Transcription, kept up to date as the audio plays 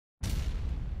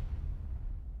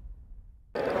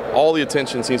all the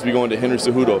attention seems to be going to Henry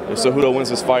Cejudo. If Cejudo wins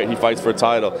this fight, he fights for a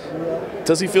title.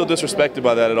 Does he feel disrespected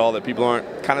by that at all, that people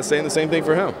aren't kind of saying the same thing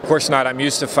for him? Of course not. I'm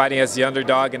used to fighting as the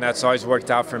underdog, and that's always worked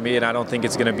out for me, and I don't think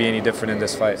it's going to be any different in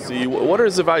this fight. See, what are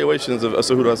his evaluations of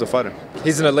Cejudo as a fighter?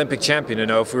 He's an Olympic champion, you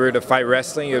know. If we were to fight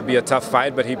wrestling, it would be a tough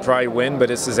fight, but he'd probably win, but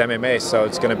this is MMA, so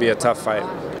it's going to be a tough fight.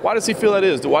 Why does he feel that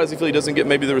is? Why does he feel he doesn't get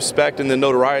maybe the respect and the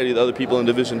notoriety that other people in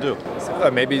the division do?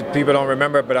 Maybe people don't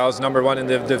remember, but I was #1 in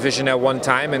the division at one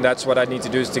time, and that's what I need to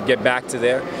do is to get back to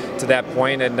that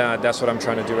point, and that's what I'm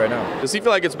trying to do right now. Does he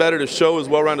feel like it's better to show his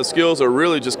well-rounded skills or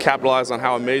really just capitalize on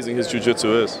how amazing his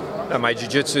jiu-jitsu is? My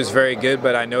jiu-jitsu is very good,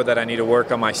 but I know that I need to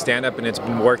work on my stand-up, and it's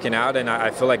been working out, and I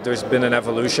feel like there's been an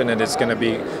evolution, and it's going to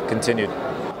be continued.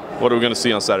 What are we going to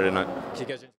see on Saturday night?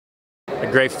 A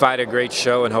great fight, a great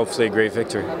show, and hopefully a great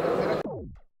victory.